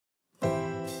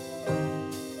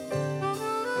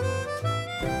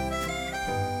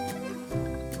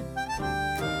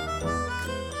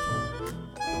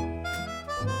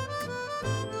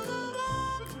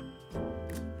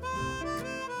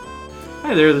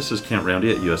Hi there, this is Kent Roundy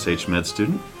at USH Med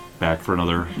Student, back for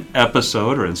another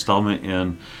episode or installment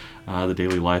in the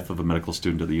daily life of a medical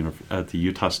student at the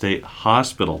Utah State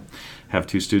Hospital. Have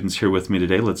two students here with me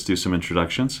today. Let's do some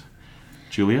introductions.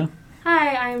 Julia?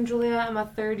 Hi, I'm Julia. I'm a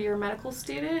third-year medical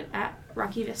student at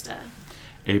Rocky Vista.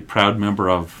 A proud member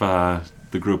of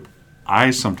the group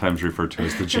I sometimes refer to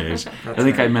as the Jays. I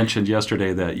think I mentioned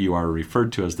yesterday that you are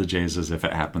referred to as the Jays as if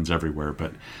it happens everywhere,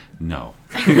 but no.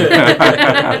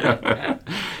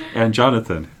 And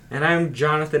Jonathan. And I'm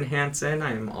Jonathan Hansen.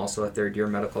 I'm also a third-year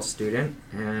medical student,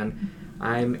 and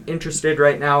I'm interested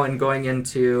right now in going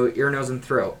into ear, nose, and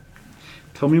throat.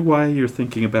 Tell me why you're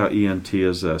thinking about ENT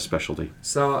as a specialty.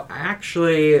 So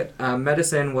actually,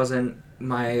 medicine wasn't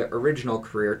my original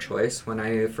career choice. When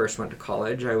I first went to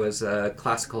college, I was a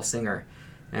classical singer,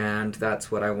 and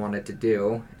that's what I wanted to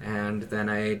do. And then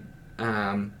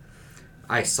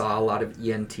I saw a lot of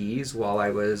ENTs while I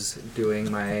was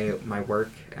doing my work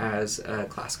as a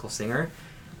classical singer,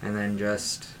 and then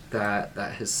just that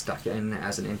has stuck in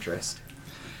as an interest.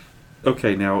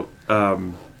 Okay, now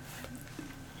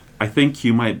I think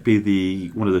you might be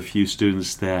one of the few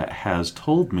students that has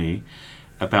told me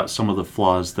about some of the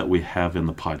flaws that we have in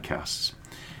the podcasts.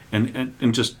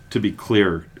 And just to be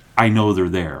clear, I know they're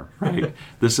there, right?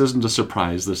 This isn't a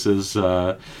surprise. This is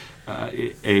a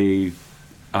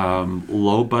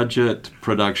low-budget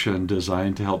production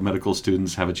designed to help medical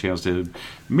students have a chance to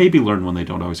maybe learn when they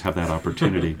don't always have that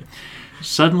opportunity.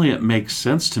 Suddenly it makes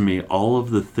sense to me, all of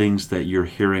the things that you're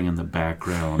hearing in the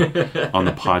background on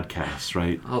the podcast,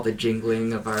 right? All the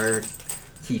jingling of our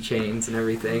keychains and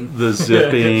everything. The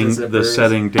zipping, the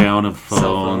setting down of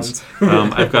phones.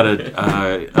 I've got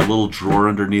a little drawer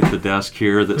underneath the desk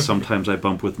here that sometimes I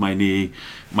bump with my knee.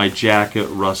 My jacket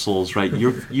rustles, right?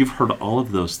 You've heard all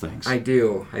of those things. I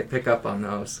do. I pick up on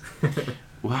those.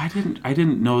 Well, I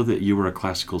didn't know that you were a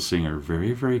classical singer.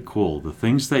 Very, very cool. The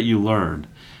things that you learn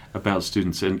about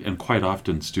students, and quite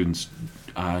often students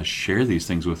share these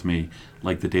things with me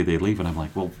like the day they leave, and I'm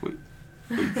like, well,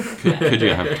 could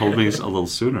you have told me a little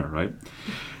sooner, right?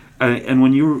 And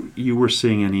when you were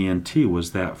seeing an ENT,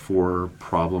 was that for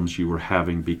problems you were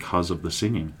having because of the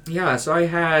singing? Yeah, so I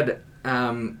had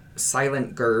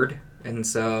silent GERD, and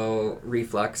so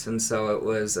reflux, and so it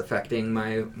was affecting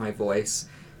my voice,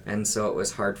 and so it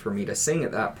was hard for me to sing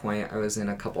at that point. I was in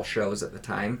a couple shows at the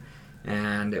time,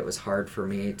 and it was hard for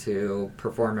me to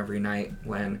perform every night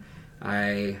when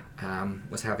I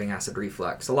was having acid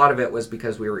reflux. A lot of it was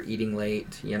because we were eating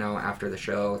late, after the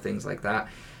show, things like that.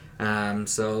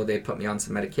 So they put me on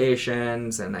some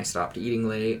medications, and I stopped eating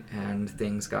late, and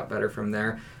things got better from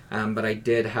there. But I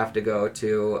did have to go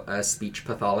to a speech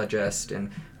pathologist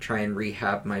and try and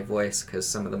rehab my voice because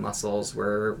some of the muscles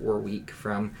were weak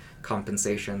from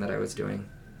compensation that I was doing.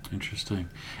 Interesting.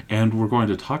 And we're going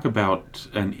to talk about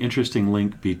an interesting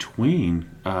link between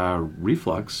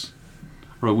reflux,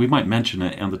 or we might mention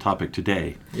it on the topic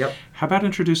today. Yep. How about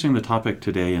introducing the topic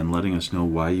today and letting us know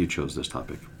why you chose this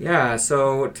topic? Yeah,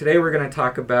 so today we're going to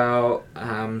talk about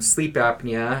sleep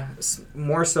apnea,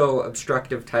 more so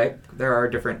obstructive type. There are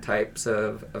different types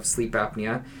of sleep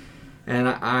apnea. And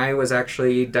I was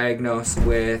actually diagnosed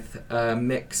with a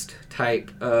mixed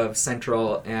type of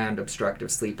central and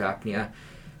obstructive sleep apnea.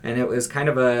 And it was kind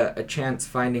of a chance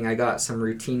finding. I got some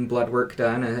routine blood work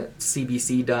done, a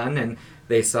CBC done, and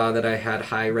they saw that I had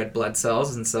high red blood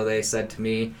cells, and so they said to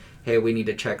me, hey, we need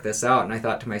to check this out. And I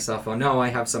thought to myself, oh no, I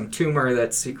have some tumor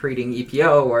that's secreting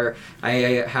EPO, or I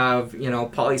have,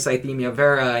 polycythemia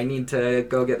vera, I need to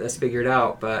go get this figured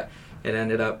out. But it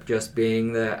ended up just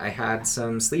being that I had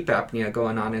some sleep apnea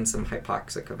going on in some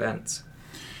hypoxic events.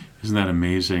 Isn't that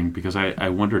amazing? Because I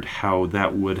wondered how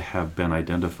that would have been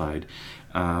identified.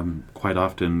 Quite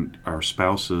often our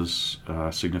spouses,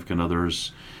 significant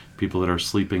others, people that are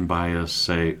sleeping by us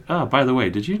say, oh, by the way,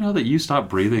 did you know that you stop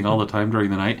breathing all the time during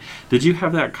the night? Did you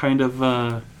have that kind of...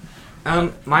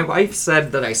 My wife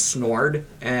said that I snored,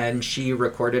 and she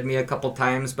recorded me a couple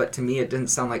times, but to me it didn't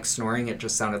sound like snoring, it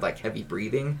just sounded like heavy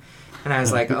breathing. And I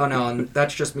was like, oh no,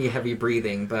 that's just me heavy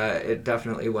breathing, but it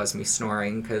definitely was me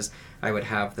snoring, because I would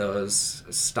have those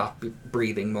stop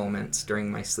breathing moments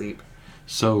during my sleep.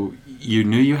 So you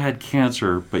knew you had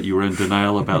cancer, but you were in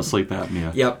denial about sleep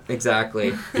apnea. Yep,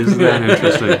 exactly. Isn't that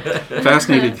interesting?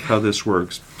 Fascinating how this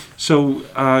works. So,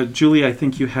 Julie, I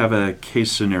think you have a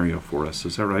case scenario for us.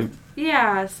 Is that right?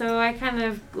 Yeah, so I kind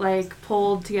of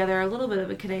pulled together a little bit of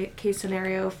a case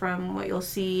scenario from what you'll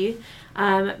see,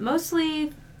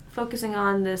 mostly focusing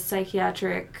on the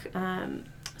psychiatric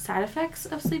side effects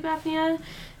of sleep apnea.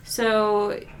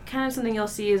 So kind of something you'll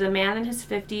see is a man in his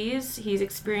 50s. He's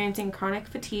experiencing chronic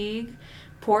fatigue,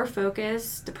 poor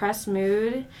focus, depressed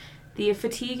mood, the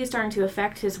fatigue is starting to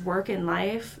affect his work in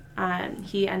life.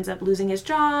 He ends up losing his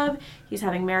job. He's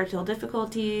having marital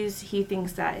difficulties. He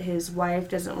thinks that his wife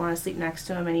doesn't want to sleep next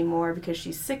to him anymore because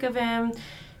she's sick of him.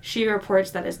 She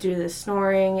reports that it's due to the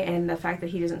snoring and the fact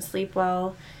that he doesn't sleep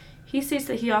well. He states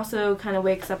that he also kind of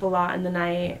wakes up a lot in the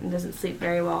night and doesn't sleep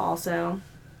very well also.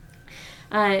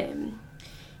 And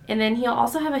then he'll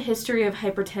also have a history of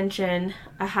hypertension,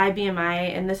 a high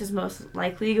BMI, and this is most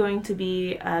likely going to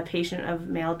be a patient of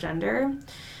male gender.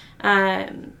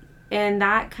 And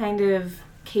that kind of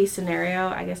case scenario,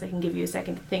 I guess I can give you a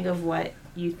second to think of what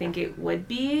you think it would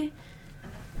be.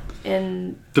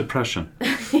 Depression.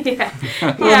 Yeah.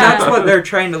 Well, that's what they're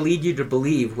trying to lead you to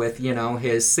believe with,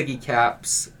 his Siggy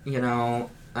caps,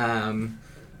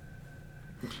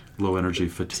 Low energy,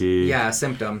 fatigue. Yeah,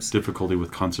 symptoms. Difficulty with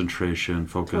concentration,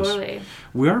 focus. Totally.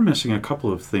 We are missing a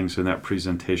couple of things in that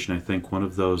presentation. I think one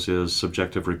of those is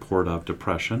subjective report of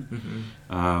depression.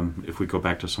 Mm-hmm. If we go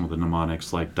back to some of the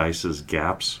mnemonics like Dice's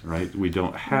gaps, right? We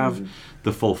don't have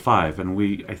the full 5.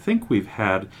 And I think we've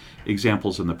had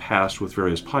examples in the past with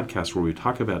various podcasts where we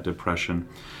talk about depression,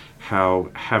 how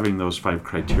having those 5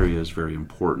 criteria is very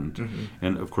important. Mm-hmm.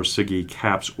 And of course, Siggy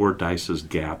caps or Dice's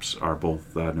gaps are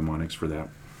both mnemonics for that.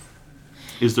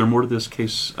 Is there more to this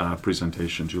case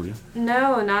presentation, Julia?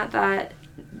 No,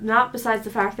 not besides the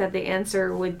fact that the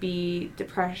answer would be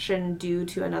depression due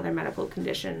to another medical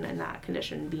condition, and that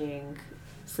condition being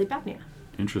sleep apnea.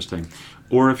 Interesting.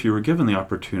 Or if you were given the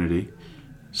opportunity,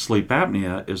 sleep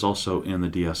apnea is also in the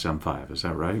DSM-5. Is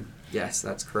that right? Yes,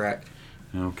 that's correct.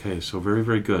 Okay, so very,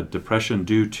 very good. Depression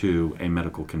due to a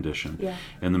medical condition. Yeah.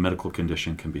 And the medical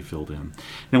condition can be filled in.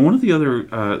 Now, one of the other,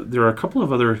 there are a couple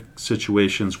of other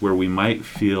situations where we might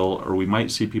feel, or we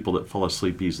might see people that fall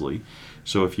asleep easily.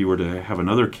 So if you were to have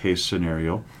another case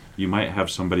scenario, you might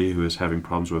have somebody who is having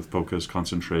problems with focus,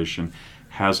 concentration,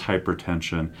 has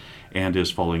hypertension, and is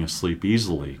falling asleep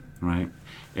easily, right?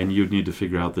 And you'd need to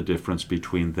figure out the difference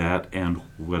between that and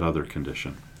what other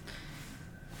condition.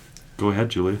 Go ahead,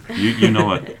 Julia. You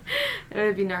know it. It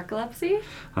would be narcolepsy.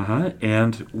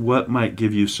 And what might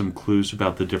give you some clues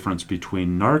about the difference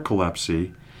between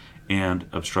narcolepsy and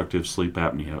obstructive sleep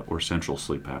apnea or central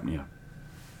sleep apnea?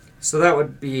 So that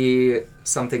would be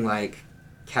something like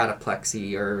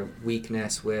cataplexy or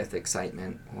weakness with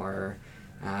excitement or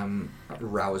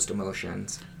aroused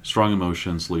emotions. Strong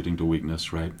emotions leading to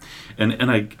weakness, right?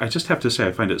 And I just have to say,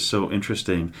 I find it so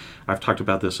interesting. I've talked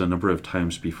about this a number of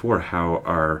times before, how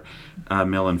our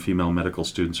male and female medical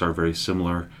students are very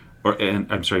similar,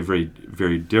 very,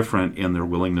 very different in their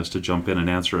willingness to jump in and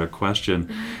answer a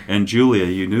question. And Julia,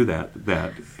 you knew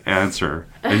that answer,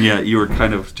 and yet you were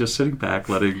kind of just sitting back,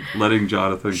 letting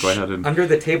Jonathan go ahead and... Under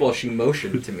the table, she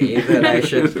motioned to me that I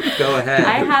should go ahead.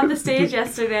 I had the stage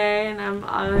yesterday, and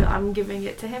I'm giving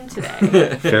it to him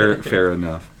today. Fair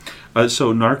enough.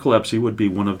 So narcolepsy would be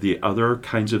one of the other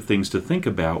kinds of things to think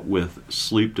about with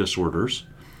sleep disorders,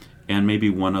 and maybe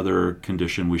one other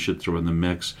condition we should throw in the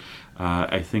mix.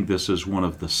 I think this is one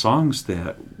of the songs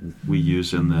that we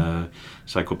use in the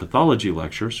psychopathology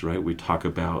lectures, right? We talk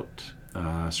about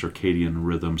circadian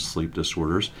rhythm sleep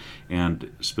disorders,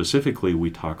 and specifically we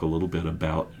talk a little bit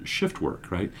about shift work,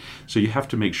 right? So you have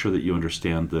to make sure that you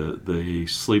understand the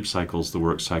sleep cycles, the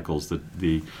work cycles,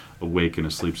 the awake and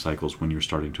asleep cycles when you're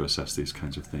starting to assess these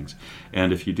kinds of things.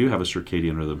 And if you do have a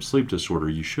circadian rhythm sleep disorder,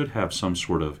 you should have some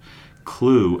sort of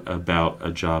clue about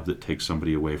a job that takes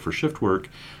somebody away for shift work,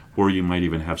 or you might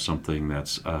even have something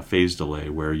that's a phase delay,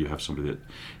 where you have somebody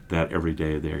that every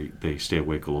day they stay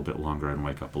awake a little bit longer and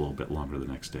wake up a little bit longer the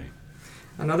next day.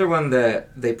 Another one that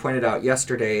they pointed out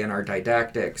yesterday in our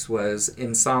didactics was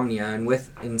insomnia. And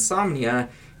with insomnia,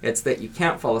 it's that you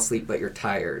can't fall asleep, but you're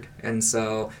tired. And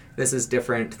so this is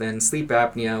different than sleep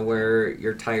apnea, where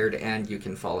you're tired and you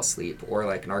can fall asleep, or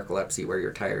like narcolepsy, where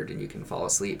you're tired and you can fall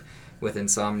asleep. With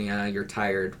insomnia, you're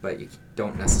tired, but you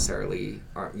don't necessarily,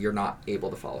 you're not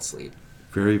able to fall asleep.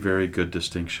 Very, very good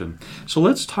distinction. So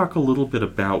let's talk a little bit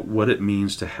about what it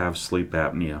means to have sleep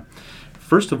apnea.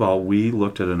 First of all, we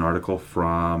looked at an article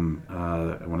from,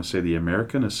 I want to say, the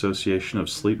American Association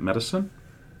of Sleep Medicine.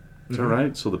 Is that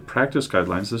right? So the practice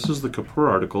guidelines, this is the Kapoor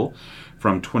article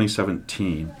from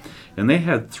 2017. And they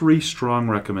had 3 strong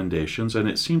recommendations, and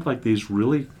it seemed like these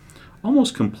really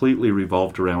almost completely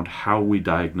revolved around how we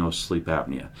diagnose sleep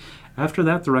apnea. After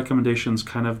that, the recommendations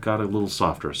kind of got a little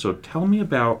softer. So tell me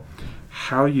about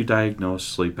how you diagnose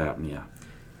sleep apnea.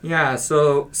 Yeah,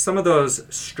 so some of those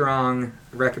strong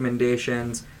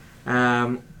recommendations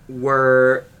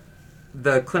were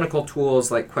the clinical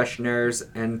tools like questionnaires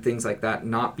and things like that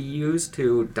not be used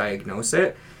to diagnose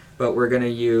it, but we're going to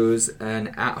use an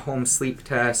at-home sleep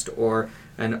test or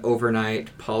an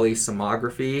overnight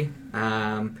polysomnography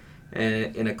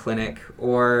in a clinic.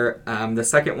 Or the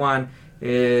second one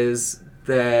is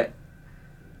that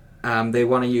they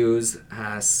want to use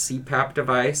a CPAP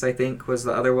device, I think was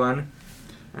the other one.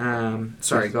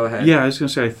 Sorry, go ahead. Yeah, I was going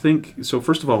to say, I think, so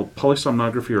first of all,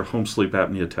 polysomnography or home sleep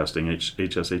apnea testing,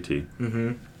 HSAT.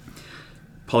 Mm-hmm.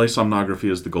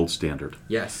 Polysomnography is the gold standard.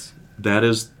 Yes. That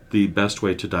is the best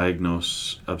way to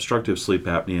diagnose obstructive sleep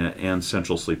apnea and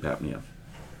central sleep apnea.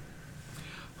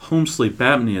 Home sleep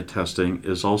apnea testing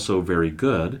is also very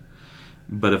good,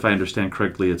 but if I understand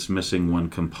correctly, it's missing one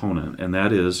component, and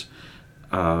that is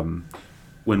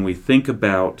when we think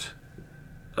about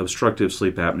obstructive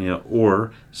sleep apnea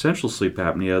or central sleep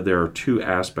apnea, there are two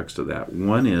aspects to that.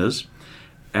 One is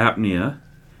apnea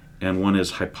and one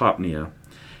is hypopnea.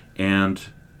 And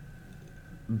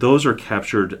those are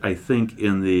captured, I think,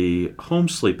 in the home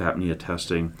sleep apnea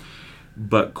testing.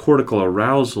 But cortical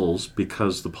arousals,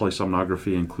 because the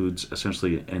polysomnography includes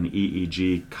essentially an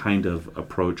EEG kind of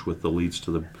approach with the leads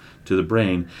to the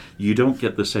brain, you don't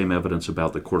get the same evidence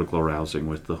about the cortical arousing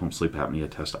with the home sleep apnea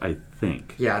test, I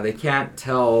think. Yeah, they can't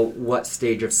tell what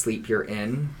stage of sleep you're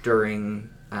in during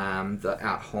the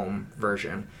at-home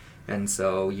version. And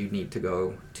so you need to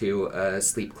go to a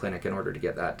sleep clinic in order to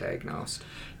get that diagnosed.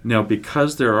 Now,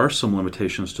 because there are some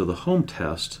limitations to the home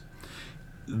test,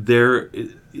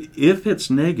 if it's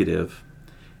negative,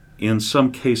 in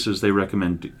some cases they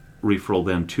recommend referral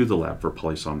then to the lab for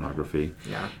polysomnography.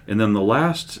 Yeah. And then the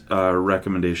last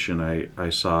recommendation I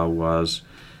saw was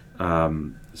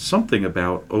something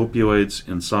about opioids,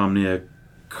 insomnia,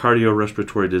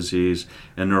 cardiorespiratory disease,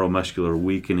 and neuromuscular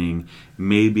weakening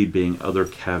maybe being other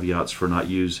caveats for not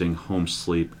using home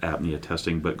sleep apnea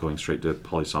testing but going straight to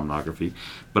polysomnography.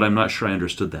 But I'm not sure I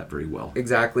understood that very well.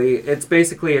 Exactly. It's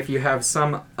basically if you have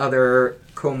some other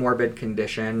comorbid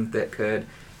condition that could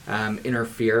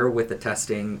interfere with the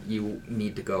testing, you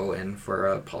need to go in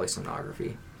for a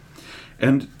polysomnography.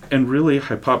 And really,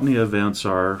 hypopnea events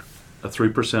are a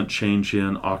 3% change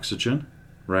in oxygen,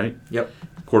 right? Yep.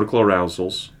 Cortical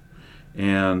arousals,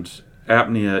 and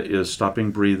apnea is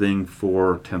stopping breathing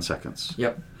for 10 seconds.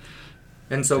 Yep.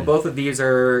 And so Okay. both of these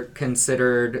are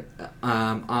considered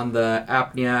on the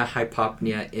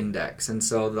apnea-hypopnea index. And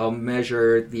so they'll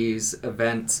measure these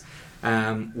events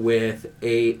with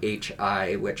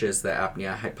AHI, which is the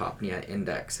apnea-hypopnea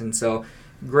index. And so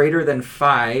greater than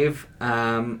 5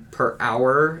 per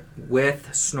hour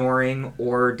with snoring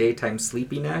or daytime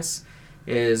sleepiness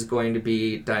is going to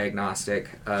be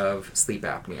diagnostic of sleep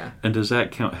apnea. And does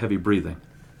that count heavy breathing?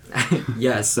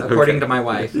 Yes, according Okay. to my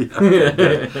wife. Okay,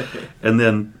 good. And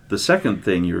then the second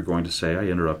thing you were going to say, I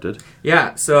interrupted.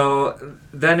 Yeah, so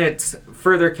then it's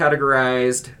further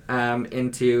categorized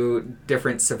into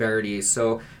different severities.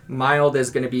 So mild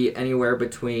is going to be anywhere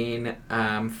between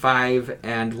 5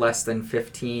 and less than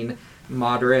 15.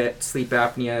 Moderate sleep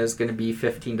apnea is going to be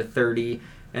 15 to 30.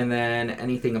 And then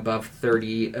anything above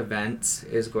 30 events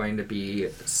is going to be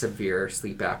severe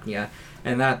sleep apnea.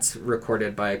 And that's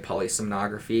recorded by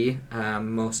polysomnography.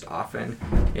 Most often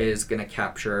is going to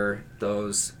capture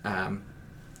those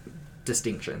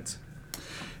distinctions.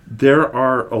 There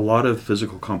are a lot of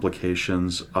physical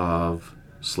complications of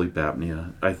sleep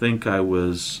apnea. I think I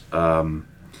was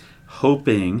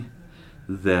hoping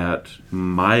that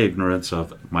my ignorance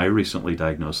of my recently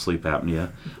diagnosed sleep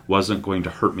apnea wasn't going to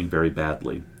hurt me very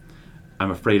badly.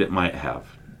 I'm afraid it might have.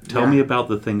 Tell me about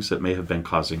the things that may have been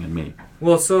causing in me.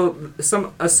 Well, so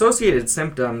some associated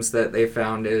symptoms that they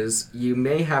found is you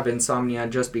may have insomnia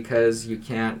just because you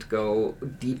can't go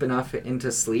deep enough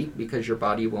into sleep because your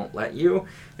body won't let you.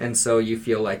 And so you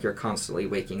feel like you're constantly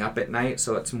waking up at night.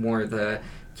 So it's more the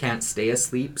can't stay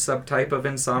asleep subtype of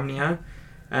insomnia.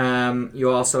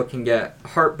 You also can get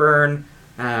heartburn,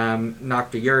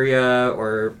 nocturia,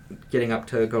 or getting up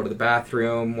to go to the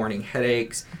bathroom, morning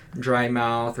headaches, dry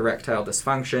mouth, erectile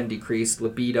dysfunction, decreased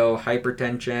libido,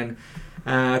 hypertension,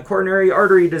 coronary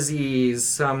artery disease,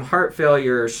 some heart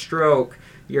failure, stroke.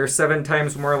 You're 7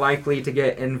 times more likely to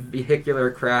get in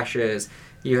vehicular crashes.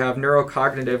 You have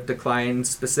neurocognitive decline,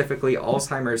 specifically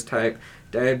Alzheimer's type,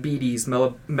 diabetes,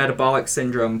 metabolic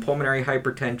syndrome, pulmonary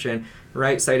hypertension,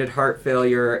 right-sided heart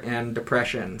failure, and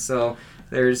depression. So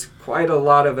there's quite a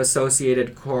lot of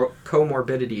associated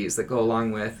comorbidities that go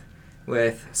along with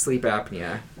sleep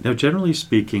apnea. Now, generally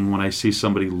speaking, when I see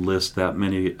somebody list that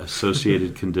many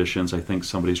associated conditions, I think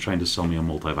somebody's trying to sell me a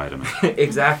multivitamin.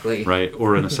 Exactly. Right?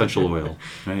 Or an essential oil.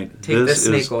 Right? Take this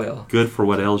snake is oil. Good for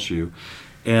what ails you.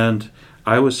 And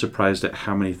I was surprised at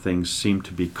how many things seem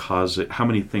to be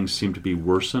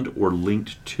worsened or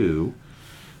linked to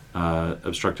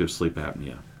obstructive sleep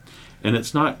apnea. And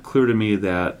it's not clear to me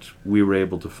that we were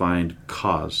able to find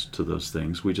cause to those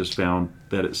things. We just found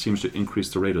that it seems to increase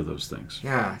the rate of those things.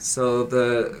 Yeah, so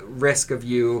the risk of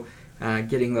you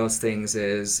getting those things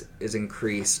is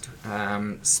increased.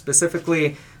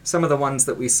 Specifically, some of the ones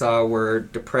that we saw were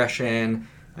depression,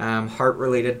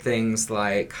 heart-related things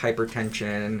like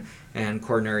hypertension and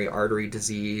coronary artery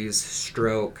disease,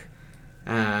 stroke,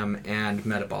 and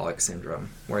metabolic syndrome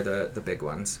were the big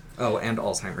ones. Oh, and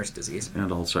Alzheimer's disease.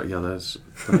 And also, yeah, that's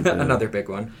another big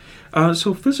one.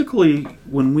 So physically,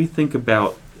 when we think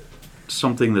about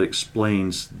something that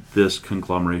explains this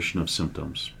conglomeration of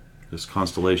symptoms, this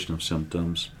constellation of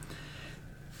symptoms,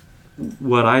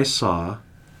 what I saw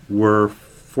were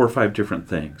 4 or 5 different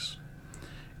things.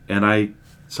 And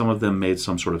some of them made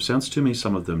some sort of sense to me,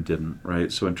 some of them didn't,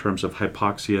 right? So in terms of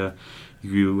hypoxia,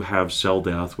 you have cell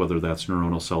death, whether that's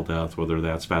neuronal cell death, whether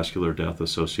that's vascular death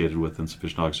associated with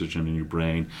insufficient oxygen in your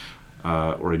brain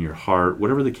or in your heart,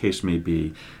 whatever the case may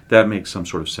be, that makes some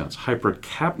sort of sense.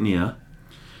 Hypercapnia,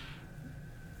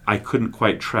 I couldn't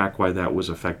quite track why that was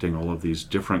affecting all of these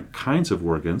different kinds of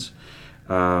organs.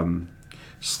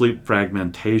 Sleep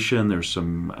fragmentation, there's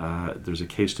a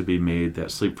case to be made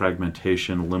that sleep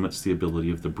fragmentation limits the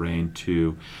ability of the brain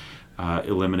to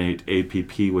eliminate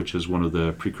APP, which is one of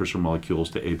the precursor molecules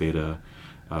to A-beta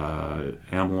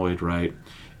amyloid, right?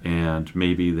 And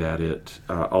maybe that it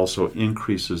also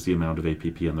increases the amount of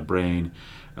APP in the brain.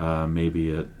 Maybe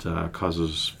it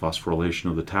causes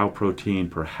phosphorylation of the tau protein,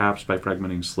 perhaps by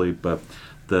fragmenting sleep, but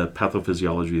the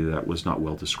pathophysiology of that was not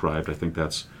well described. I think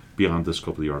that's beyond the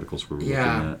scope of the articles we were looking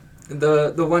at.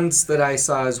 The ones that I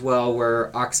saw as well were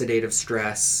oxidative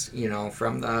stress,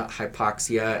 from the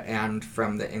hypoxia and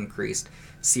from the increased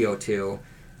CO2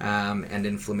 and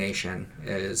inflammation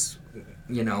is,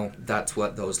 that's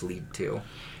what those lead to.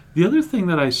 The other thing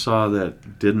that I saw that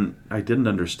I didn't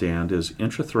understand is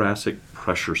intrathoracic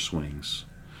pressure swings.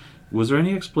 Was there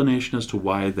any explanation as to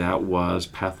why that was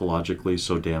pathologically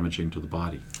so damaging to the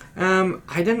body?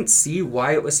 I didn't see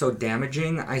why it was so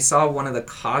damaging. I saw one of the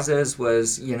causes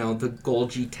was, the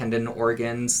Golgi tendon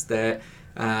organs that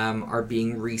are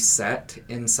being reset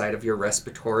inside of your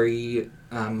respiratory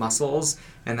muscles,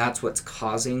 and that's what's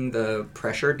causing the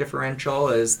pressure differential,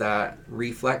 is that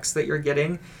reflex that you're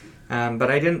getting. But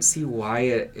I didn't see why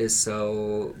it is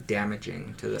so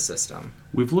damaging to the system.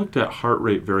 We've looked at heart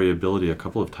rate variability a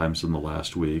couple of times in the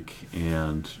last week,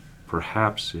 and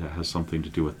perhaps it has something to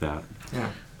do with that.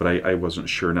 Yeah. But I wasn't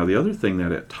sure. Now, the other thing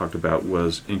that it talked about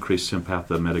was increased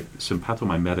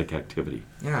sympathomimetic activity.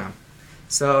 Yeah.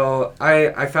 So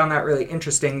I found that really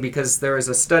interesting because there was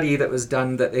a study that was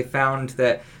done that they found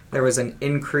that there was an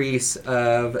increase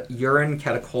of urine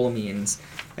catecholamines.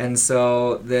 And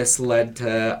so this led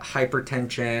to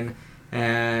hypertension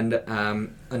and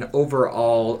an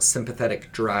overall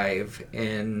sympathetic drive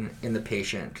in the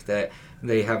patient, that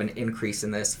they have an increase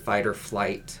in this fight or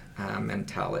flight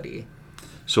mentality.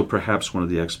 So perhaps one of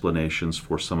the explanations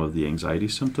for some of the anxiety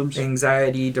symptoms?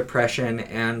 Anxiety, depression,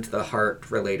 and the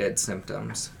heart-related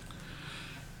symptoms.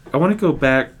 I want to go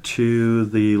back to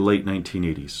the late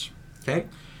 1980s. Okay.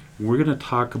 We're going to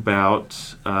talk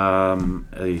about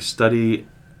a study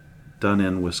done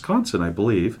in Wisconsin, I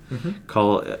believe,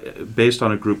 based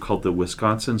on a group called the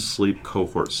Wisconsin Sleep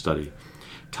Cohort Study.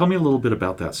 Tell me a little bit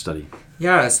about that study.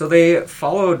 Yeah, so they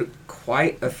followed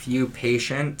quite a few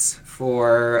patients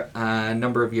for a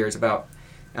number of years.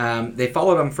 They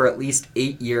followed them for at least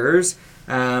 8 years,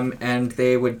 and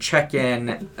they would check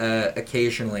in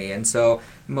occasionally. And so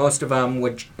most of them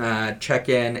would check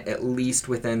in at least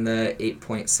within the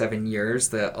 8.7 years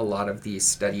that a lot of these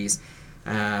studies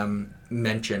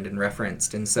mentioned and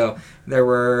referenced. And so there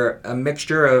were a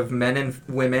mixture of men and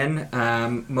women,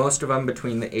 most of them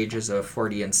between the ages of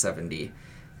 40 and 70.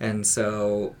 And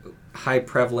so high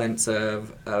prevalence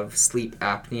of sleep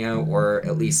apnea, or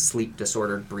at least sleep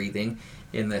disordered breathing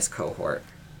in this cohort.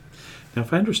 Now,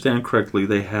 if I understand correctly,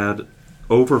 they had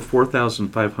over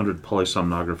 4,500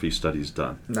 polysomnography studies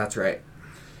done. That's right.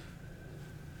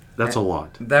 That's a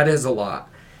lot. That is a lot.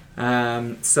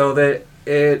 So that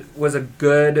it was a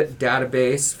good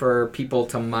database for people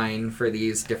to mine for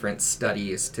these different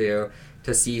studies to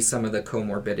see some of the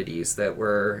comorbidities that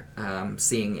we're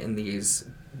seeing in these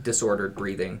disordered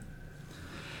breathing.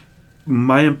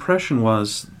 My impression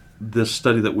was this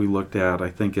study that we looked at, I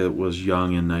think it was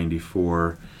Young in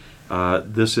 94.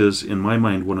 This is, in my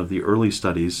mind, one of the early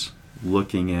studies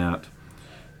looking at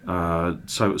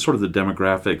sort of the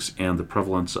demographics and the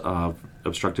prevalence of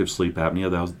obstructive sleep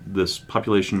apnea. This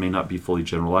population may not be fully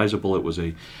generalizable. It was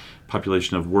a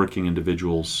population of working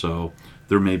individuals, so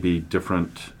there may be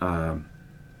different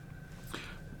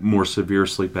more severe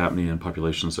sleep apnea in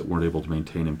populations that weren't able to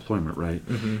maintain employment, right?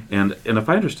 And if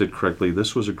I understood correctly,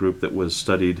 this was a group that was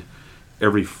studied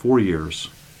every 4 years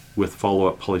with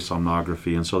follow-up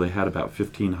polysomnography, and so they had about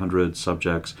 1,500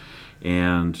 subjects,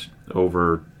 and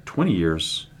over 20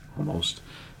 years almost,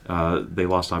 they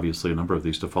lost obviously a number of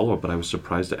these to follow-up, but I was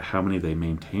surprised at how many they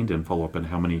maintained in follow-up and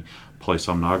how many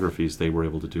polysomnographies they were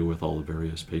able to do with all the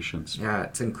various patients. Yeah,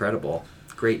 it's incredible.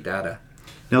 Great data.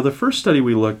 Now, the first study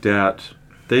we looked at,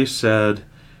 they said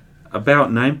about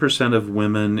 9% of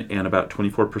women and about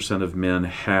 24% of men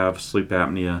have sleep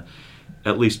apnea,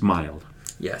 at least mild.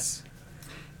 Yes.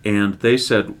 And they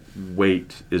said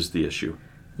weight is the issue.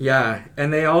 Yeah,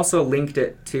 and they also linked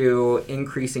it to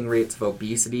increasing rates of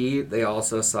obesity. They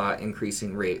also saw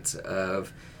increasing rates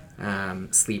of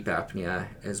sleep apnea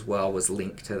as well, was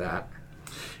linked to that.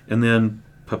 And then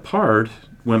Papard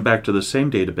went back to the same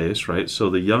database, right? So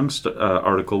the Young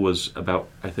article was about,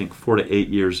 I think, 4 to 8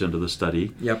 years into the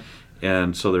study. Yep.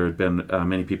 And so there had been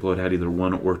many people who had either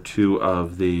 1 or 2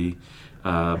 of the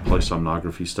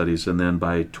polysomnography studies. And then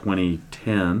by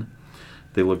 2010,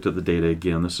 they looked at the data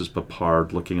again. This is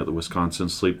Papard looking at the Wisconsin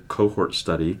Sleep Cohort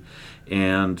Study.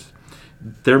 And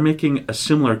they're making a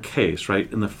similar case,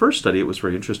 right? In the first study, it was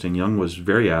very interesting. Young was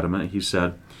very adamant. He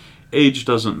said, age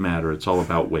doesn't matter. It's all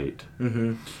about weight.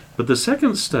 But the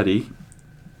second study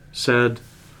said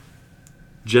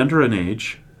gender and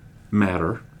age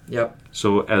matter. Yep.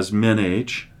 So as men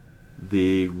age,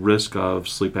 the risk of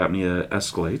sleep apnea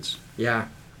escalates. Yeah.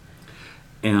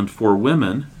 And for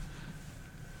women,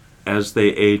 as they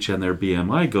age and their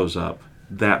BMI goes up,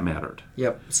 that mattered.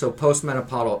 Yep. So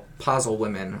postmenopausal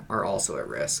women are also at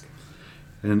risk.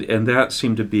 And that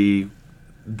seemed to be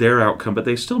their outcome, but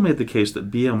they still made the case that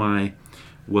BMI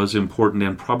was important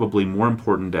and probably more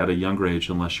important at a younger age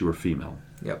unless you were female.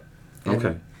 Yep.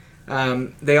 Okay.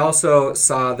 They also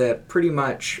saw that pretty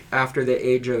much after the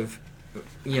age of,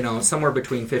 somewhere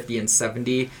between 50 and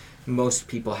 70, most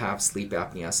people have sleep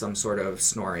apnea, some sort of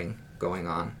snoring going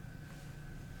on.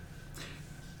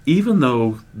 Even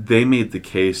though they made the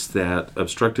case that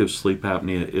obstructive sleep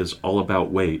apnea is all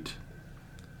about weight,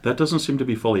 that doesn't seem to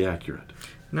be fully accurate.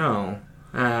 No,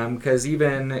 because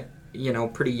even,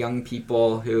 pretty young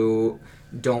people who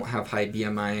don't have high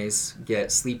BMIs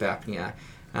get sleep apnea.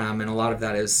 And a lot of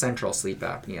that is central sleep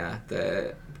apnea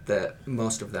that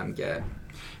most of them get.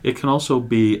 It can also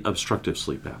be obstructive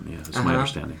sleep apnea, is my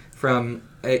understanding.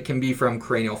 It can be from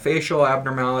craniofacial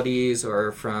abnormalities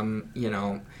or from,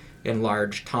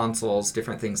 enlarged tonsils,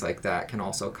 different things like that can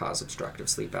also cause obstructive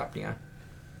sleep apnea.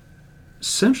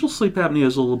 Central sleep apnea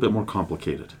is a little bit more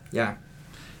complicated. Yeah.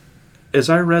 As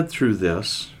I read through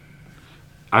this,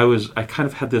 I kind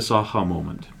of had this aha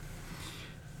moment.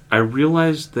 I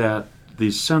realized that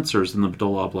these sensors in the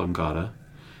medulla oblongata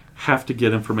have to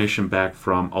get information back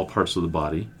from all parts of the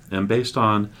body, and based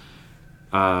on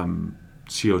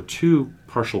CO2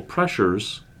 partial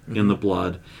pressures in the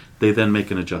blood, they then make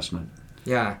an adjustment.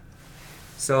 Yeah.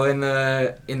 So in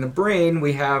the brain,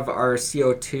 we have our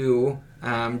CO2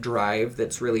 drive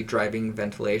that's really driving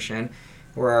ventilation,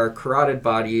 where our carotid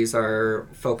bodies are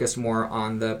focused more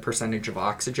on the percentage of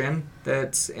oxygen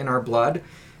that's in our blood.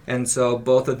 And so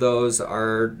both of those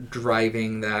are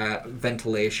driving that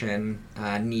ventilation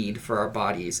need for our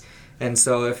bodies. And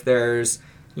so if there's,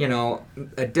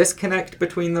 a disconnect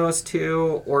between those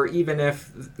two, or even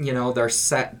if, they're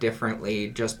set differently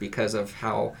just because of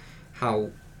how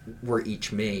we're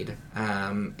each made,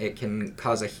 it can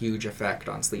cause a huge effect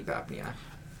on sleep apnea.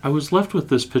 I was left with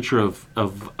this picture of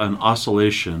an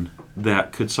oscillation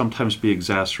that could sometimes be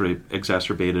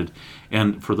exacerbated.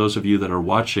 And for those of you that are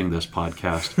watching this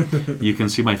podcast, you can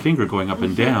see my finger going up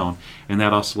and down, and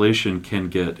that oscillation can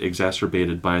get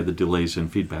exacerbated by the delays in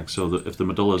feedback. So if the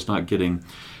medulla is not getting,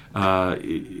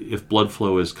 if blood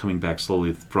flow is coming back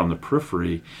slowly from the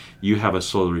periphery, you have a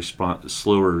slower response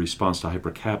to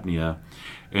hypercapnia.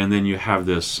 And then you have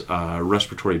this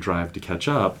respiratory drive to catch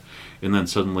up, and then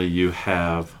suddenly you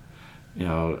have,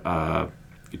 a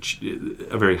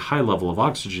very high level of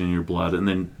oxygen in your blood, and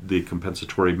then the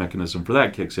compensatory mechanism for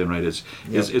that kicks in, right? It's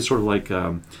sort of like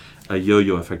a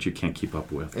yo-yo effect you can't keep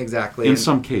up with. Exactly. In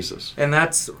some cases. And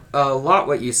that's a lot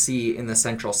what you see in the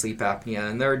central sleep apnea.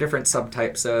 And there are different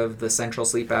subtypes of the central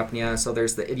sleep apnea. So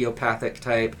there's the idiopathic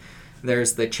type.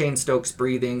 There's the Cheyne-Stokes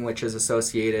breathing, which is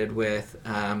associated with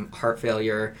heart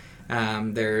failure.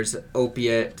 There's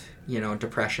opiate,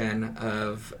 depression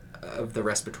of the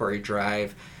respiratory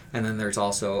drive. And then there's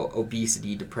also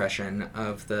obesity depression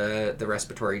of the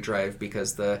respiratory drive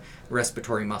because the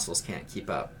respiratory muscles can't keep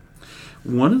up.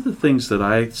 One of the things that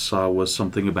I saw was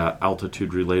something about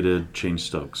altitude-related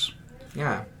Cheyne-Stokes.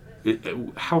 Yeah.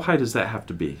 How high does that have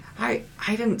to be? I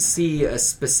didn't see a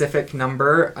specific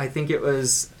number. I think it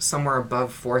was somewhere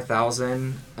above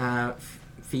 4,000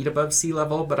 feet above sea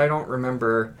level, but I don't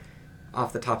remember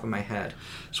off the top of my head.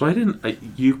 So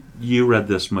you read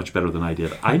this much better than I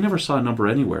did. I never saw a number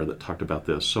anywhere that talked about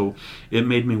this. So it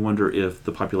made me wonder if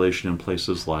the population in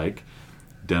places like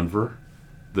Denver,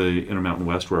 the Intermountain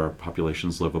West, where our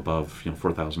populations live above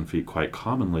 4,000 feet quite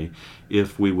commonly,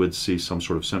 if we would see some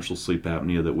sort of central sleep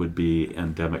apnea that would be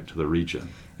endemic to the region.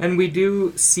 And we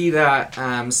do see that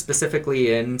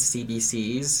specifically in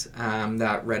CBCs,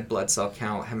 that red blood cell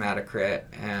count, hematocrit,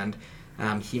 and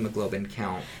hemoglobin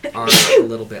count are a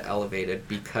little bit elevated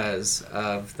because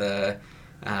of the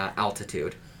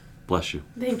altitude. Bless you.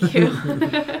 Thank you.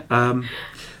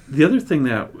 The other thing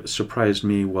that surprised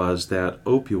me was that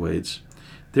opioids,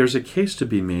 there's a case to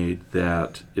be made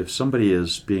that if somebody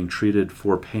is being treated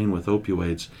for pain with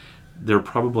opioids, they're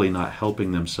probably not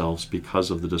helping themselves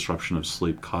because of the disruption of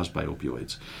sleep caused by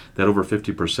opioids. That over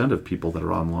 50% of people that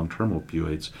are on long-term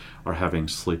opioids are having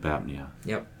sleep apnea.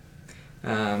 Yep.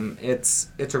 It's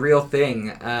a real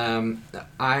thing.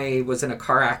 I was in a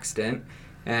car accident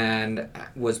and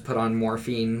was put on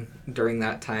morphine during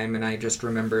that time, and I just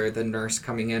remember the nurse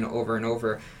coming in over and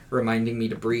over reminding me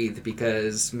to breathe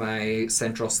because my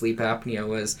central sleep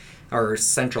apnea or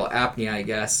central apnea, I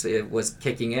guess, it was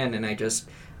kicking in, and I just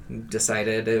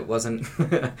decided it wasn't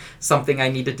something I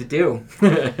needed to do.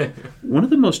 One of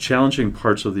the most challenging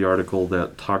parts of the article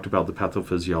that talked about the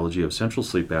pathophysiology of central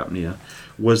sleep apnea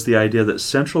was the idea that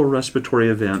central respiratory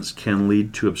events can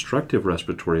lead to obstructive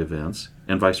respiratory events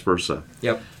and vice versa.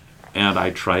 Yep. And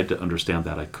I tried to understand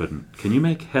that. I couldn't. Can you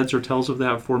make heads or tails of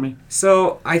that for me?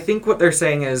 So I think what they're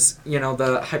saying is,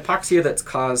 the hypoxia that's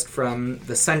caused from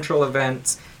the central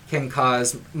events can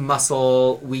cause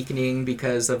muscle weakening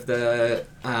because of the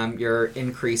you're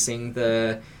increasing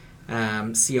the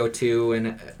CO2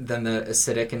 and then the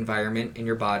acidic environment in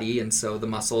your body, and so the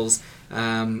muscles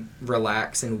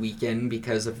relax and weaken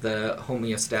because of the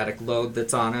homeostatic load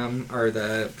that's on them, or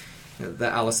the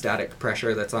allostatic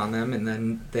pressure that's on them, and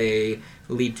then they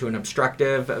lead to an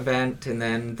obstructive event, and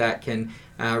then that can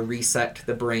reset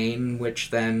the brain, which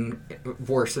then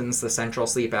worsens the central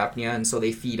sleep apnea, and so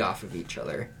they feed off of each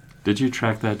other. Did you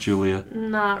track that, Julia?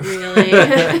 Not really.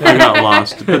 I got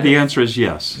lost, but the answer is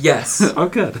yes. Yes. Oh,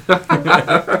 good.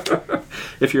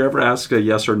 If you're ever asked a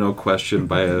yes or no question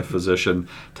by a physician,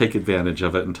 take advantage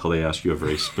of it until they ask you a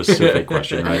very specific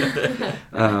question,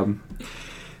 right?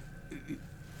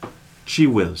 Gee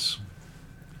whiz.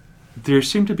 There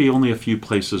seem to be only a few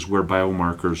places where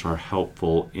biomarkers are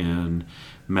helpful in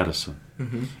medicine.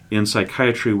 Mm-hmm. In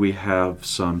psychiatry, we have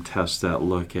some tests that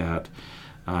look at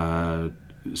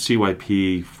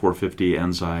CYP450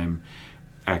 enzyme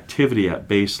activity at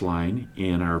baseline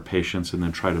in our patients and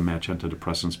then try to match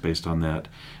antidepressants based on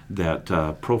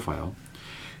that profile.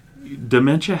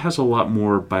 Dementia has a lot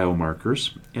more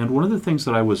biomarkers, and one of the things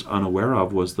that I was unaware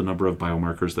of was the number of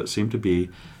biomarkers that seem to be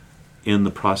in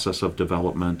the process of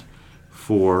development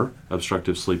for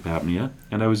obstructive sleep apnea,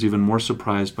 and I was even more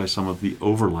surprised by some of the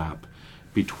overlap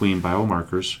between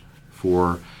biomarkers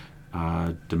for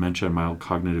dementia and mild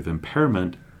cognitive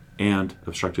impairment and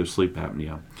obstructive sleep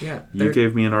apnea. Yeah, you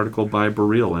gave me an article by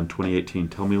Burriel in 2018.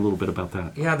 Tell me a little bit about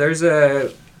that. Yeah,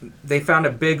 they found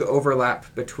a big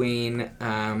overlap between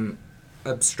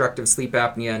obstructive sleep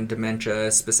apnea and dementia,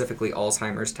 specifically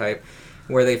Alzheimer's type,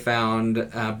 where they found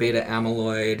beta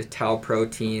amyloid, tau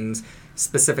proteins,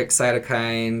 specific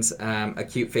cytokines,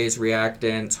 acute phase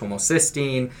reactants,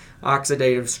 homocysteine,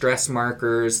 oxidative stress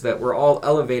markers that were all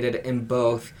elevated in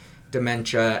both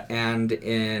dementia and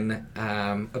in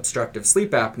obstructive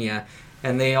sleep apnea.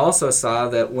 And they also saw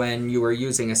that when you were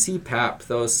using a CPAP,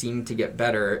 those seemed to get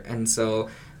better. And so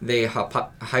they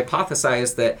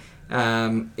hypothesized that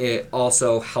it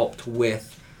also helped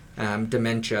with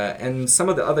dementia. And some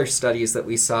of the other studies that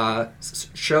we saw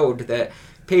showed that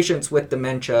patients with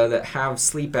dementia that have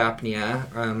sleep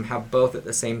apnea, have both at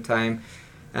the same time,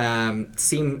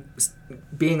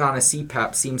 being on a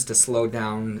CPAP seems to slow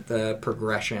down the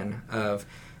progression of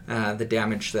the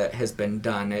damage that has been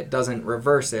done. It doesn't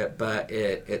reverse it, but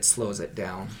it slows it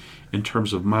down. In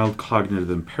terms of mild cognitive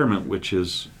impairment, which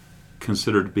is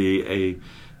considered to be a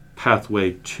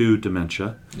pathway to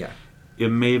dementia, yeah, it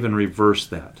may even reverse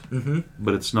that,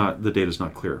 but it's not. The data's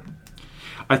not clear.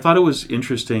 I thought it was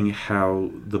interesting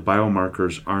how the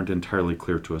biomarkers aren't entirely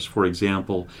clear to us. For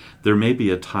example, there may be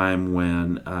a time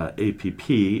when APP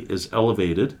is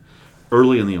elevated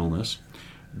early in the illness,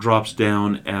 drops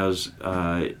down as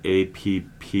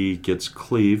APP gets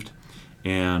cleaved,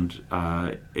 and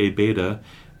A-beta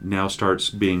now starts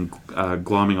being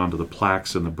glomming onto the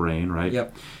plaques in the brain, right?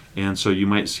 Yep. And so you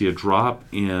might see a drop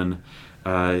in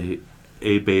A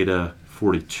beta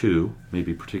 42,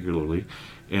 maybe particularly,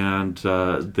 and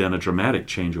then a dramatic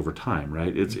change over time,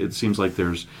 right? It seems like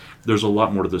there's a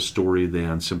lot more to the story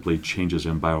than simply changes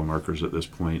in biomarkers at this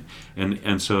point.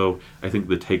 And so I think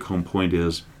the take-home point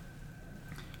is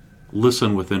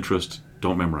listen with interest,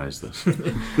 don't memorize this.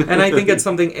 And I think it's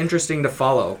something interesting to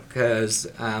follow because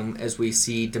as we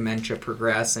see dementia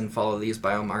progress and follow these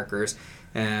biomarkers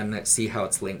and see how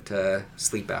it's linked to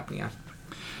sleep apnea.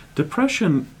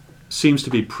 Depression seems to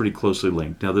be pretty closely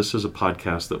linked. Now, this is a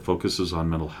podcast that focuses on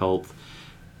mental health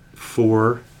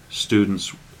for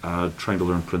students trying to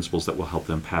learn principles that will help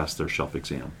them pass their shelf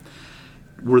exam.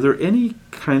 Were there any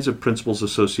kinds of principles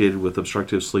associated with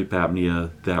obstructive sleep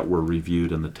apnea that were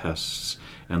reviewed in the tests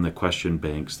and the question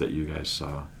banks that you guys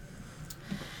saw?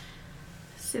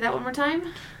 Say that one more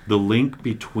time. The link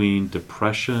between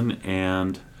depression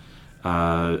and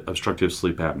obstructive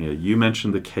sleep apnea. You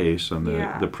mentioned the case, and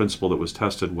the principle that was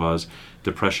tested was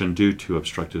depression due to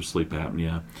obstructive sleep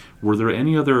apnea. Were there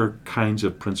any other kinds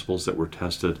of principles that were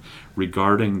tested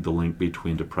regarding the link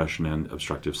between depression and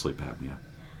obstructive sleep apnea?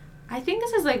 I think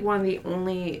this is like one of the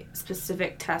only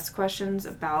specific test questions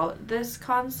about this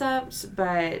concept,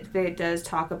 but it does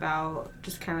talk about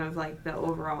just kind of like the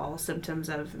overall symptoms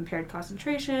of impaired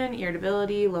concentration,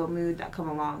 irritability, low mood that come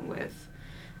along with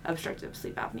obstructive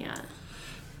sleep apnea.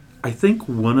 I think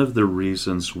one of the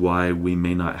reasons why we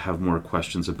may not have more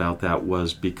questions about that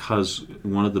was because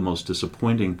one of the most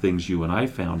disappointing things you and I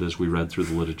found as we read through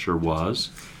the literature was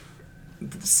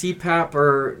CPAP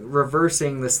or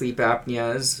reversing the sleep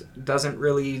apneas doesn't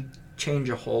really change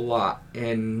a whole lot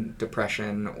in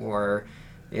depression or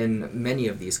in many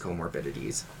of these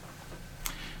comorbidities.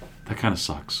 That kind of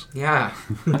sucks. Yeah.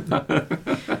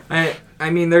 I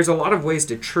mean, there's a lot of ways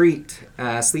to treat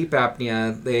sleep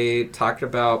apnea. They talked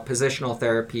about positional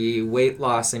therapy, weight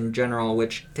loss in general,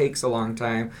 which takes a long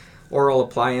time, oral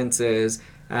appliances,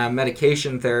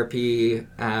 medication therapy,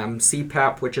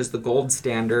 CPAP, which is the gold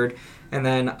standard, and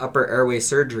then upper airway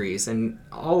surgeries. And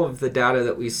all of the data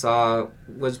that we saw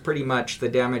was pretty much the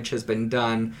damage has been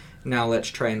done. Now let's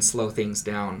try and slow things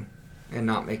down and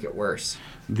not make it worse.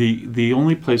 The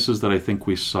only places that I think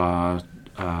we saw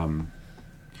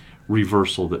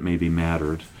reversal that maybe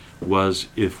mattered was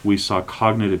if we saw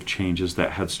cognitive changes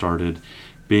that had started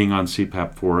being on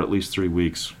CPAP for at least 3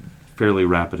 weeks, fairly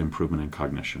rapid improvement in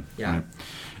cognition. Yeah.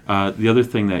 Right? The other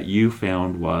thing that you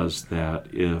found was that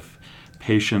if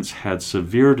patients had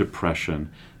severe depression,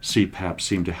 CPAP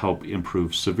seemed to help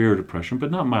improve severe depression,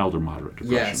 but not mild or moderate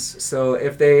depression. Yes. So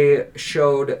if they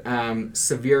showed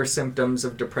severe symptoms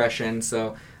of depression,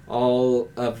 so all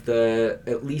of the,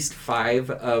 at least 5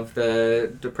 of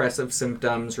the depressive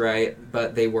symptoms, right,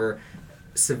 but they were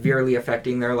severely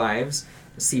affecting their lives,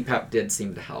 CPAP did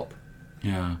seem to help.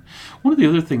 Yeah. One of the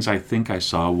other things I think I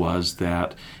saw was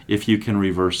that if you can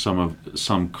reverse some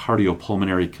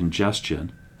cardiopulmonary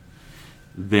congestion,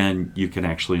 then you can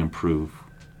actually improve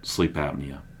sleep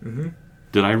apnea. Mm-hmm.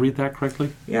 Did I read that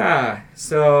correctly? Yeah.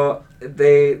 So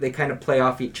they kind of play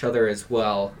off each other as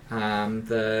well.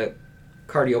 The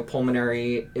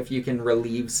cardiopulmonary, if you can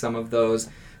relieve some of those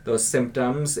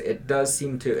symptoms, it does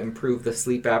seem to improve the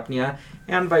sleep apnea,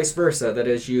 and vice versa, that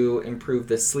as you improve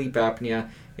the sleep apnea,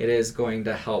 it is going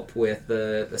to help with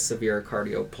the severe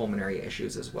cardiopulmonary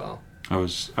issues as well. I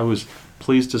was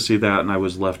pleased to see that, and I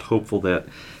was left hopeful that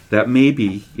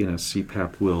maybe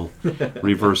CPAP will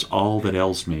reverse all that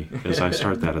ails me as I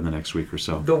start that in the next week or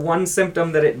so. The one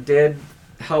symptom that it did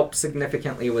help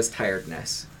significantly was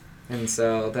tiredness, and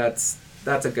so that's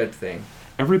a good thing.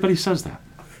 Everybody says that,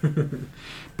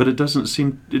 but it doesn't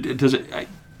seem.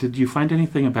 Did you find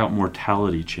anything about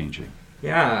mortality changing?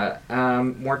 Yeah,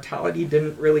 mortality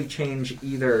didn't really change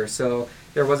either. So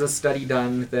there was a study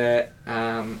done that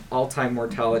all-time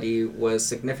mortality was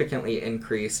significantly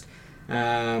increased,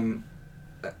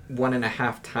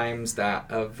 1.5 times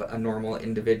that of a normal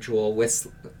individual with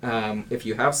if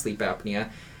you have sleep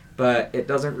apnea, but it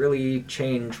doesn't really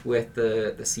change with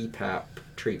the CPAP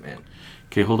treatment.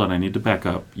 Okay, hold on. I need to back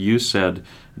up. You said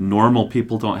normal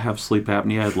people don't have sleep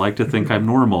apnea. I'd like to think I'm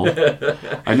normal.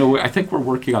 I think we're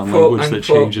working on language that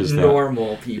changes that.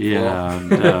 Normal people. Yeah,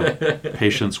 and,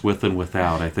 patients with and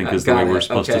without, I think is the way we're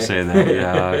supposed to say that.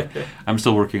 Yeah, I'm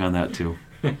still working on that too.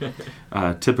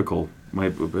 Typical,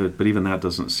 but even that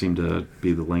doesn't seem to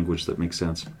be the language that makes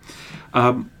sense.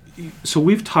 So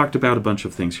we've talked about a bunch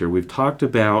of things here. We've talked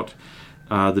about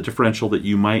the differential that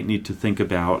you might need to think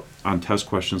about on test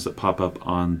questions that pop up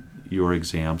on your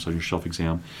exams, on your shelf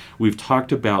exam. We've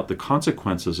talked about the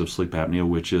consequences of sleep apnea,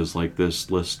 which is like this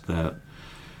list that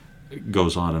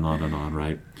goes on and on and on,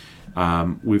 right?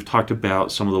 We've talked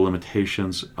about some of the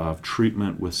limitations of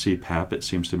treatment with CPAP. It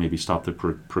seems to maybe stop the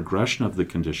progression of the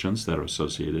conditions that are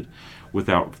associated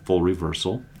without full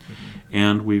reversal. Mm-hmm.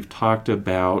 And we've talked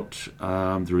about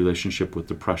the relationship with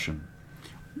depression.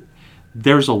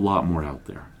 There's a lot more out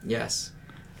there. Yes.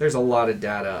 There's a lot of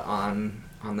data on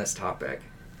this topic.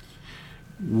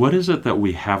 What is it that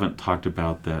we haven't talked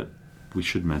about that we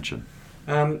should mention?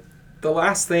 The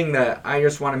last thing that I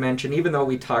just want to mention, even though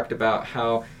we talked about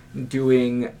how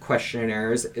doing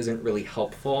questionnaires isn't really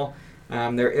helpful,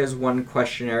 there is one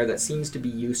questionnaire that seems to be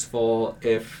useful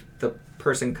if the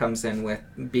person comes in with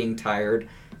being tired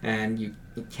and you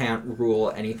can't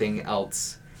rule anything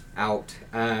else out,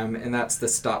 and that's the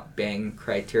stop bang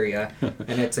criteria,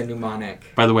 and it's a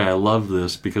mnemonic. By the way, I love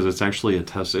this because it's actually a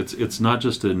test. It's not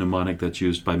just a mnemonic that's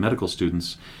used by medical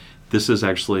students. This is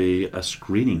actually a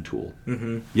screening tool.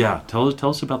 Mm-hmm. Yeah, tell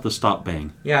us about the stop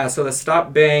bang. Yeah, so the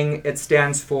stop bang, it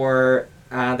stands for,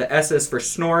 the S is for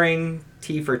snoring,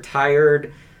 T for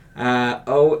tired,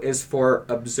 O is for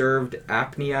observed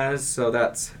apneas, so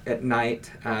that's at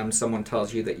night, someone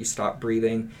tells you that you stop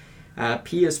breathing.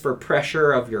 P is for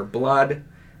pressure of your blood,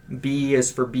 B is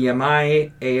for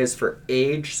BMI, A is for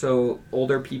age, so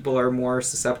older people are more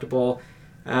susceptible,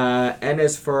 N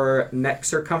is for neck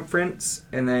circumference,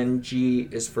 and then G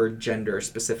is for gender,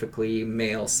 specifically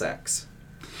male sex.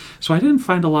 So I didn't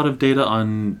find a lot of data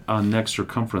on neck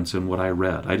circumference in what I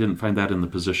read. I didn't find that in the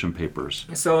position papers.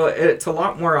 So it's a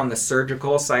lot more on the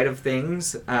surgical side of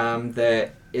things,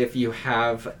 that if you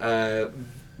have a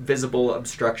visible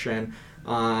obstruction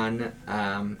on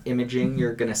imaging,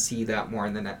 you're going to see that more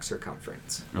in the neck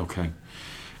circumference. Okay.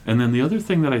 And then the other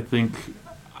thing that I think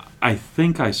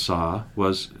I saw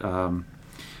was that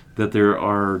there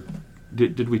are...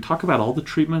 Did we talk about all the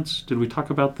treatments? Did we talk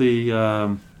about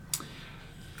the...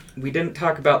 We didn't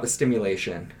talk about the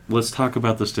stimulation. Let's talk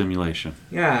about the stimulation.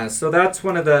 Yeah, so that's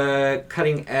one of the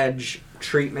cutting-edge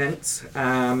treatments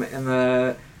in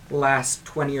the last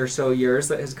 20 or so years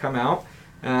that has come out,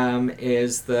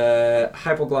 is the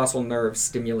hypoglossal nerve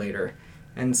stimulator.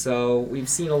 And so we've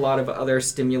seen a lot of other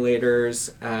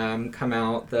stimulators come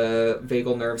out, the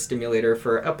vagal nerve stimulator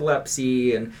for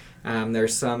epilepsy, and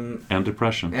there's some... And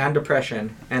depression. And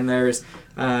there's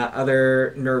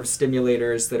other nerve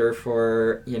stimulators that are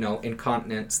for,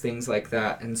 incontinence, things like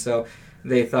that. And so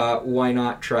they thought, why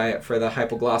not try it for the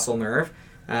hypoglossal nerve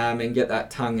and get that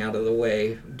tongue out of the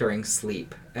way during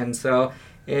sleep. And so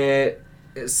it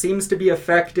seems to be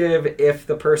effective if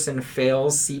the person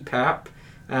fails CPAP,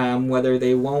 whether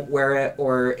they won't wear it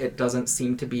or it doesn't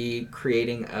seem to be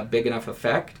creating a big enough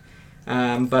effect.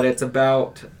 But it's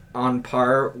about on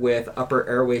par with upper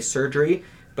airway surgery,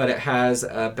 but it has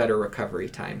a better recovery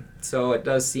time. So it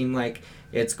does seem like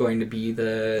it's going to be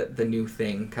the new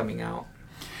thing coming out.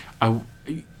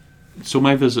 So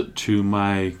my visit to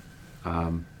my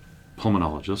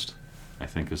pulmonologist, I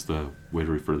think is the way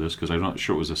to refer to this, because I'm not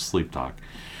sure it was a sleep doc.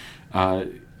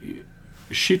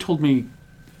 She told me,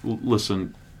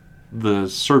 listen,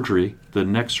 the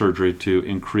neck surgery to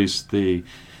increase the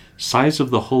size of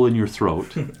the hole in your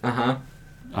throat, and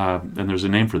there's a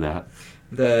name for that.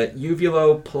 The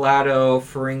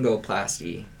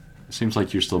uvulopalatopharyngoplasty. It seems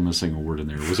like you're still missing a word in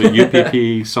there. Was it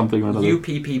UPP something or another?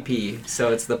 UPPP.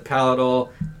 So it's the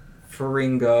palatal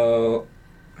pharyngo...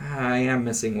 I am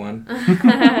missing one.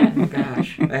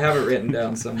 Gosh, I have it written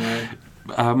down somewhere.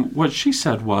 What she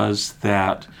said was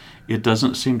that it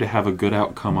doesn't seem to have a good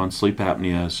outcome on sleep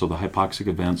apnea, so the hypoxic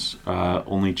events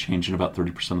only change in about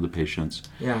 30% of the patients.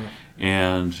 Yeah.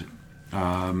 And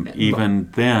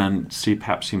even then,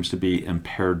 CPAP seems to be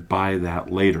impaired by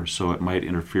that later, so it might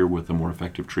interfere with a more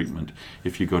effective treatment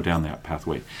if you go down that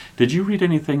pathway. Did you read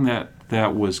anything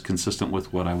that was consistent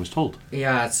with what I was told?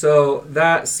 Yeah, so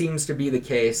that seems to be the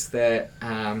case, that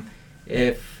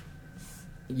if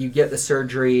you get the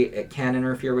surgery, it can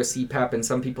interfere with CPAP, and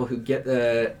some people who get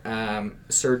the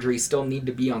surgery still need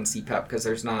to be on CPAP because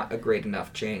there's not a great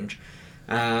enough change.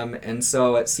 And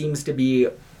so it seems to be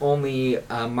only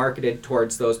marketed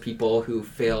towards those people who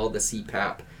fail the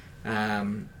CPAP,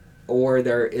 or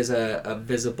there is a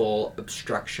visible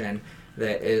obstruction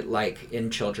that it, like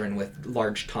in children with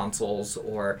large tonsils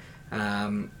or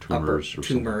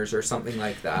tumors or something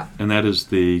like that. And that is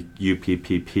the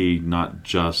UPPP, not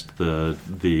just the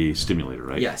stimulator,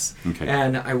 right? Yes. Okay.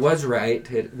 And I was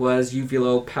right. It was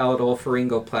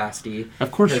uvulopalatal-pharyngoplasty.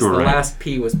 Of course you were right. The last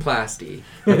P was plasty.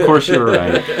 Of course you're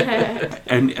right.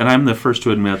 And I'm the first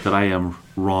to admit that I am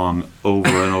wrong over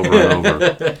and over and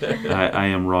over. I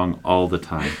am wrong all the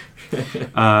time.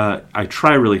 I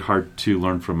try really hard to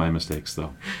learn from my mistakes,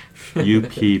 though.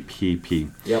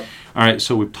 UPPP. Yep. All right,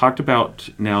 so we've talked about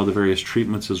now the various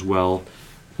treatments as well.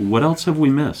 What else have we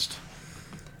missed?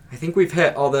 I think we've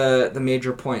hit all the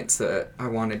major points that I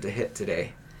wanted to hit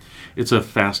today. It's a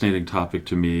fascinating topic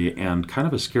to me and kind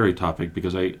of a scary topic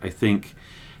because I think,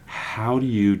 how do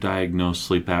you diagnose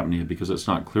sleep apnea? Because it's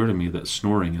not clear to me that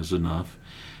snoring is enough.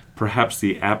 Perhaps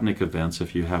the apneic events,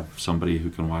 if you have somebody who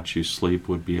can watch you sleep,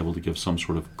 would be able to give some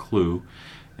sort of clue.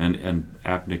 And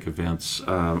apneic events,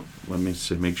 let me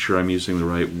see, make sure I'm using the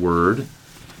right word.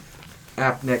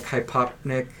 Apneic,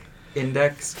 hypopneic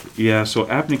index. Yeah, so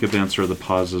apneic events are the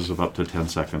pauses of up to 10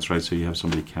 seconds, right? So you have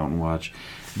somebody count and watch.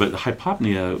 But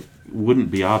hypopnea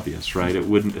wouldn't be obvious, right? It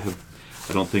wouldn't have,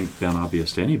 I don't think, been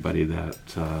obvious to anybody that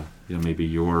maybe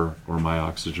your or my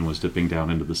oxygen was dipping down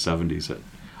into the 70s.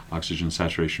 Oxygen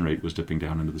saturation rate was dipping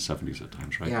down into the 70s at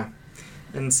times, right? Yeah.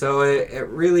 And so it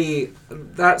really,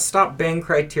 that stop bang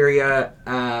criteria,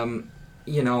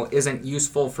 isn't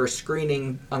useful for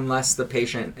screening unless the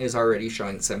patient is already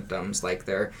showing symptoms like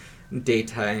their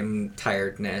daytime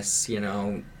tiredness,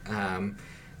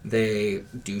 they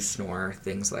do snore,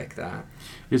 things like that.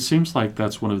 It seems like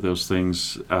that's one of those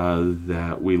things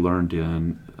that we learned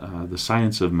in the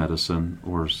science of medicine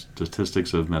or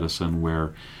statistics of medicine,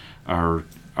 where our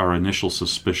initial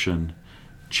suspicion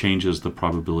changes the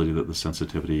probability that the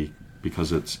sensitivity,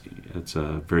 because it's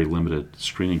a very limited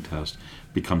screening test,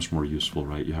 becomes more useful,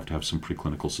 right? You have to have some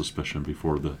preclinical suspicion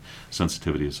before the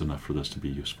sensitivity is enough for this to be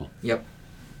useful. Yep.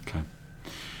 Okay.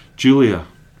 Julia,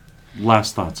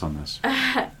 last thoughts on this?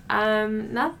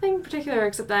 Nothing particular,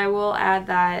 except that I will add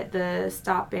that the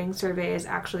stop bang survey is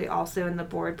actually also in the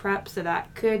board prep, so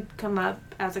that could come up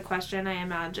as a question, I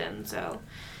imagine. So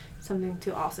something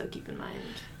to also keep in mind.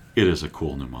 It is a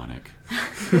cool mnemonic.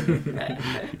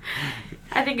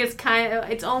 I think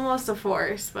it's almost a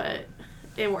force, but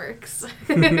it works.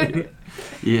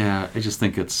 Yeah, I just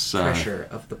think it's pressure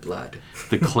of the blood,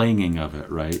 the clanging of it,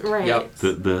 right? Right. Yep.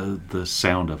 The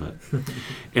sound of it.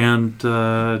 And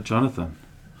Jonathan,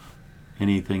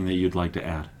 anything that you'd like to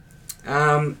add?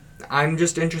 I'm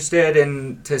just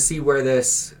interested to see where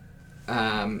this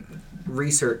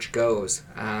research goes.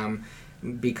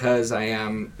 Because I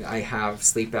have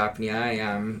sleep apnea, I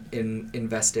am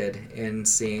invested in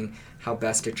seeing how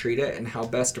best to treat it and how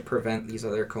best to prevent these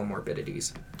other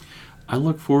comorbidities. I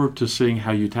look forward to seeing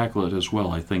how you tackle it as well.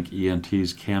 I think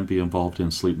ENTs can be involved in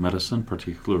sleep medicine,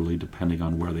 particularly depending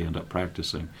on where they end up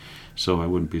practicing. So I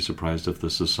wouldn't be surprised if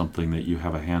this is something that you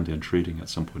have a hand in treating at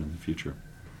some point in the future.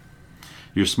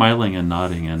 You're smiling and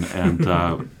nodding, and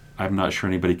I'm not sure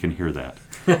anybody can hear that.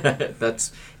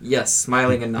 That's, yes,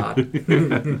 smiling and nod.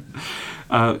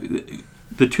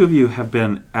 The two of you have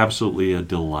been absolutely a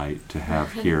delight to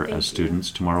have here as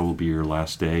students. Tomorrow will be your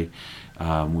last day.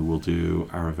 We will do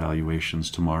our evaluations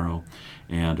tomorrow.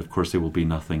 And, of course, they will be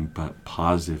nothing but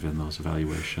positive in those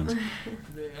evaluations.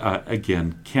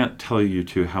 Again, can't tell you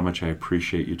two how much I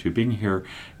appreciate you two being here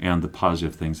and the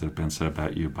positive things that have been said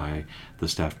about you by the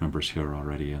staff members here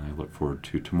already. And I look forward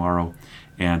to tomorrow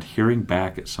and hearing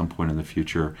back at some point in the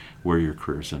future where your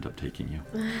careers end up taking you.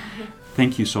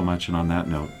 Thank you so much. And on that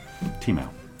note, team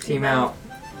out. Team out.